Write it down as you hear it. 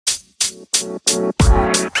Hey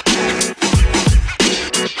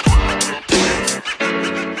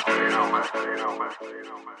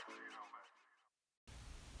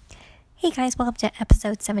guys, welcome to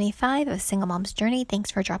episode 75 of Single Mom's Journey. Thanks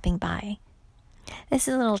for dropping by. This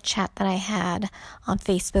is a little chat that I had on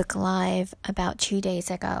Facebook Live about 2 days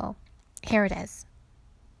ago. Here it is.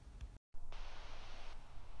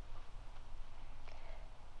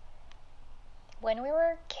 When we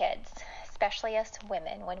were kids, especially us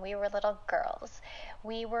women, when we were little girls,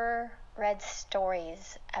 we were read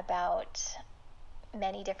stories about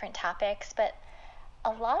many different topics, but a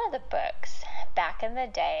lot of the books back in the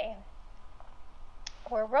day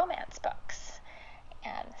were romance books.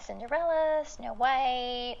 Cinderella, Snow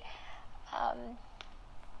White,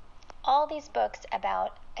 all these books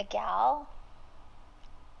about a gal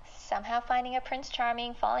somehow finding a Prince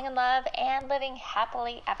Charming, falling in love, and living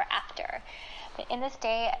happily ever after. But in this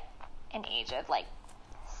day and age of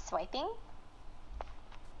swiping,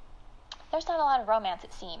 there's not a lot of romance,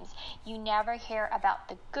 it seems. You never hear about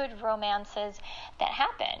the good romances that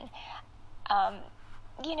happen.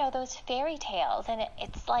 Those fairy tales, and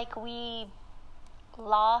it's like we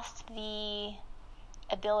lost the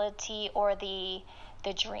ability or the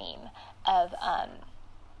dream of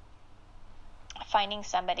finding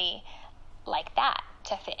somebody like that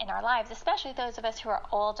to fit in our lives, especially those of us who are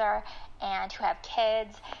older and who have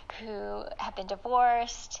kids, who have been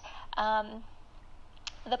divorced.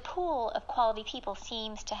 The pool of quality people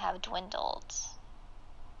seems to have dwindled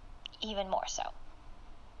even more so.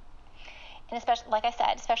 And especially, like I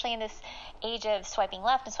said, especially in this age of swiping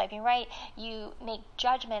left and swiping right, you make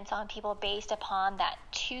judgments on people based upon that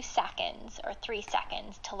 2 seconds or 3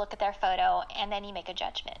 seconds to look at their photo, and then you make a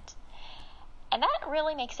judgment. And that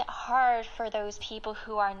really makes it hard for those people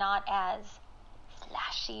who are not as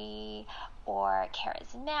flashy or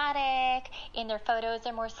charismatic. In their photos,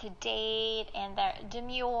 they're more sedate and they're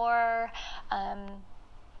demure.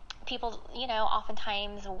 People,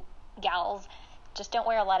 oftentimes gals just don't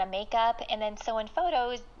wear a lot of makeup, and then so in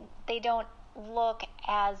photos they don't look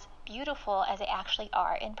as beautiful as they actually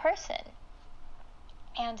are in person.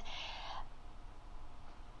 And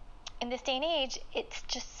in this day and age, it's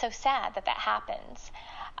just so sad that happens.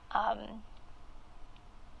 I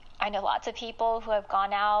know lots of people who have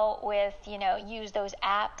gone out with, use those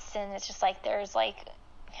apps, and it's just there's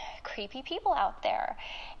creepy people out there,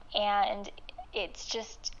 and it's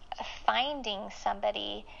just finding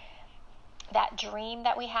somebody, that dream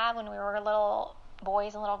that we had when we were little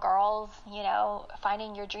boys and little girls,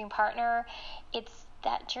 finding your dream partner. It's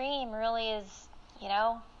that dream really is,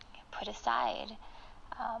 put aside,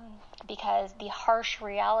 because the harsh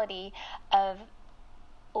reality of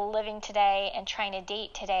living today and trying to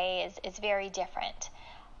date today is very different,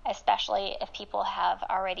 especially if people have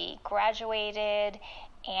already graduated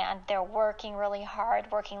and they're working really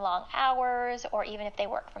hard, working long hours, or even if they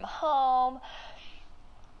work from home.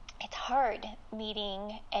 It's hard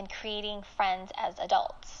meeting and creating friends as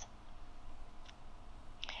adults.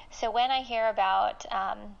 So when I hear about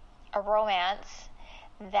a romance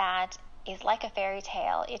that is like a fairy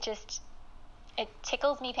tale, it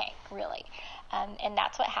tickles me pink, really. And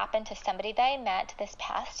that's what happened to somebody that I met this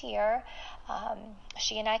past year.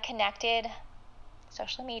 She and I connected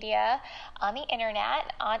social media, on the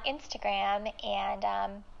internet, on Instagram,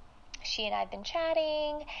 and she and I have been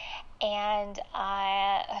chatting, and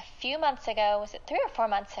a few months ago, was it 3 or 4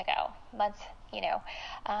 months ago?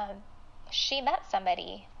 She met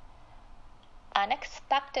somebody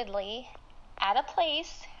unexpectedly at a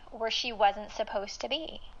place where she wasn't supposed to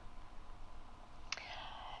be.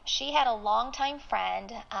 She had a longtime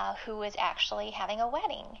friend who was actually having a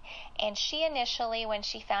wedding, and she initially, when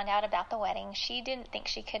she found out about the wedding, she didn't think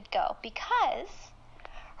she could go because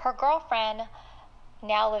her girlfriend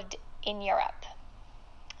now lived in Europe.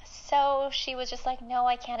 So she was just like, no,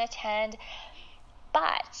 I can't attend.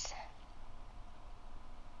 But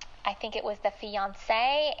I think it was the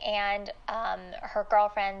fiance and her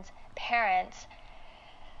girlfriend's parents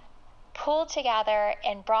pulled together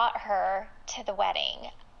and brought her to the wedding,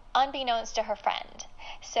 unbeknownst to her friend.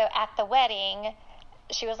 So at the wedding,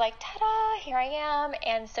 she was like, ta-da, here I am.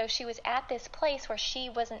 And so she was at this place where she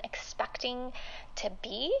wasn't expecting to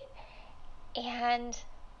be. And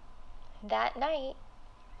that night,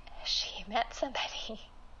 she met somebody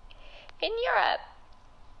in Europe.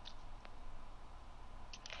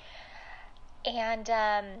 And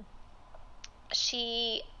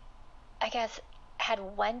she, I guess, had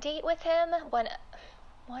one date with him, one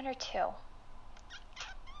or two.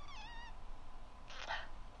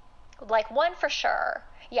 One for sure.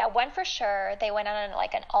 Yeah, one for sure. They went on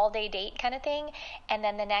an all-day date kind of thing. And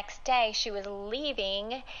then the next day she was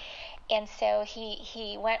leaving, And so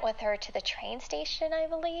he went with her to the train station, I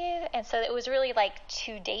believe. And so it was really like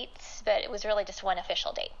 2 dates, but it was really just one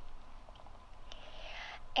official date.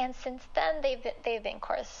 And since then, they've been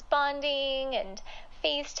corresponding and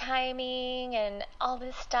FaceTiming and all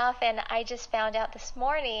this stuff. And I just found out this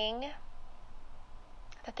morning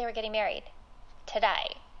that they were getting married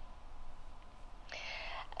today.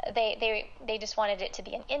 They just wanted it to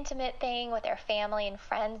be an intimate thing with their family and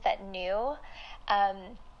friends that knew.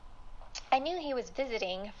 I knew he was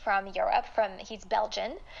visiting from Europe. He's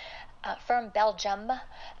Belgian, from Belgium.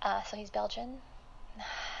 So he's Belgian.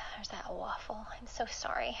 There's that waffle. I'm so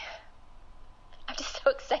sorry. I'm just so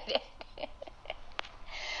excited.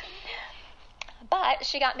 But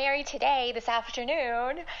she got married today, this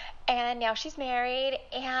afternoon, and now she's married,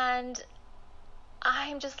 and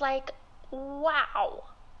I'm just like, wow.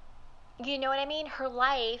 You know what I mean? Her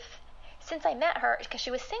life, since I met her, because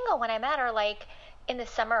she was single when I met her, like, in the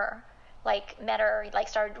summer, like, met her, like,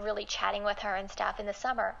 started really chatting with her and stuff in the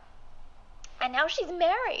summer. And now she's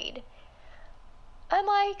married. I'm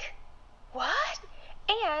like, what?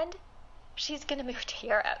 And she's going to move to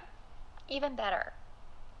Europe. Even better.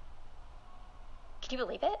 Can you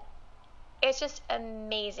believe it? It's just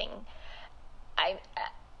amazing.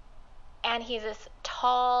 And he's this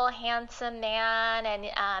tall, handsome man, and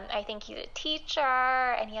I think he's a teacher,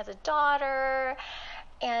 and he has a daughter,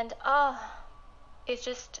 and it's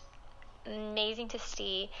just amazing to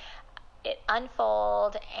see it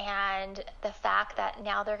unfold, and the fact that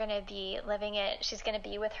now they're going to be living it. She's going to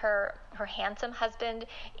be with her handsome husband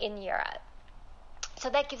in Europe.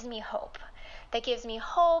 So that gives me hope. That gives me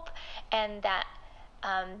hope, and that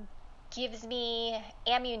gives me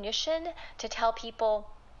ammunition to tell people,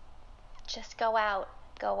 just go out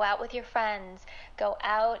with your friends, go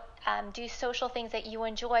out, do social things that you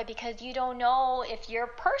enjoy, because you don't know if your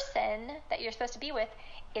person that you're supposed to be with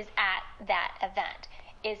is at that event,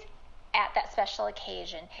 is at that special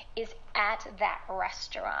occasion, is at that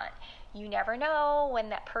restaurant. You never know when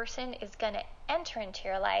that person is going to enter into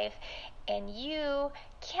your life, and you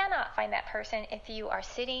cannot find that person if you are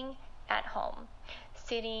sitting at home,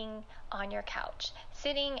 sitting on your couch,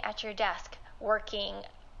 sitting at your desk, working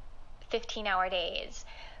 15-hour days,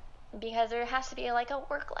 because there has to be like a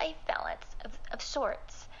work-life balance of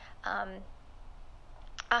sorts.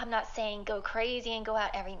 I'm not saying go crazy and go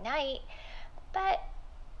out every night, but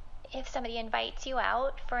if somebody invites you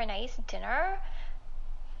out for a nice dinner,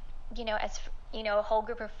 as a whole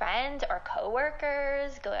group of friends or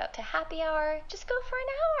coworkers, go out to happy hour, just go for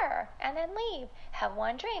an hour and then leave. Have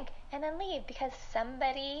one drink and then leave, because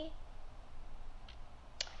somebody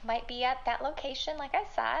might be at that location, like I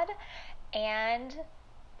said, and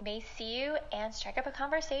may see you and strike up a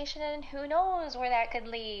conversation, and who knows where that could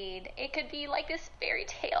lead. It could be like this fairy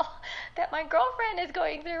tale that my girlfriend is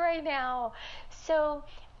going through right now. So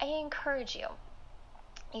I encourage you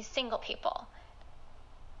single people,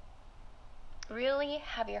 really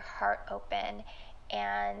have your heart open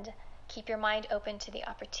and keep your mind open to the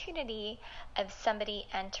opportunity of somebody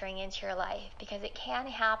entering into your life, because it can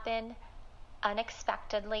happen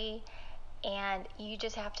unexpectedly, and you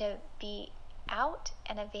just have to be out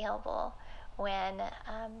and available when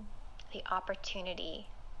the opportunity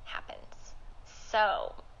happens.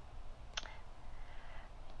 So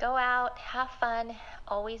go out, have fun,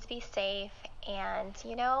 always be safe, and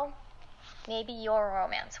maybe your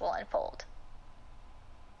romance will unfold.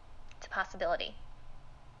 It's a possibility.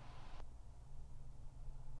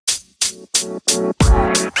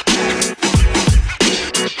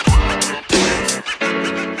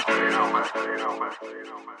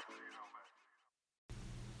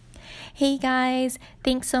 Hey guys,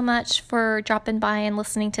 thanks so much for dropping by and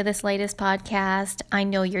listening to this latest podcast. I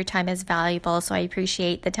know your time is valuable, so I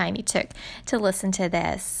appreciate the time you took to listen to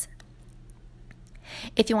this.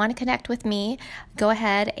 If you want to connect with me, go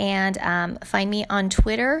ahead and find me on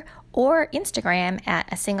Twitter or Instagram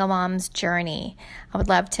at A Single Mom's Journey. I would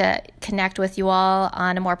love to connect with you all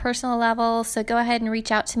on a more personal level, so go ahead and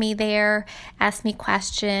reach out to me there, ask me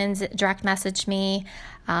questions, direct message me.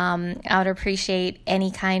 I would appreciate any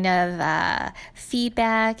kind of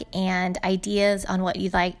feedback and ideas on what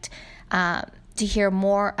you'd like to hear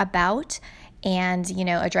more about, and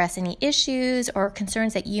address any issues or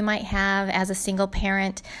concerns that you might have as a single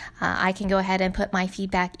parent. I can go ahead and put my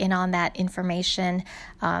feedback in on that information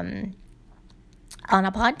on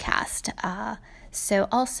a podcast. So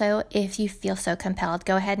also, if you feel so compelled,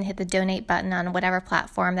 go ahead and hit the donate button on whatever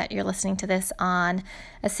platform that you're listening to this on.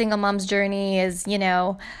 A single mom's journey is,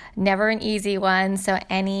 never an easy one, so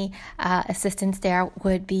any assistance there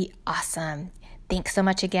would be awesome. Thanks so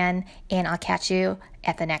much again, and I'll catch you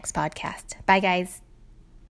at the next podcast. Bye, guys.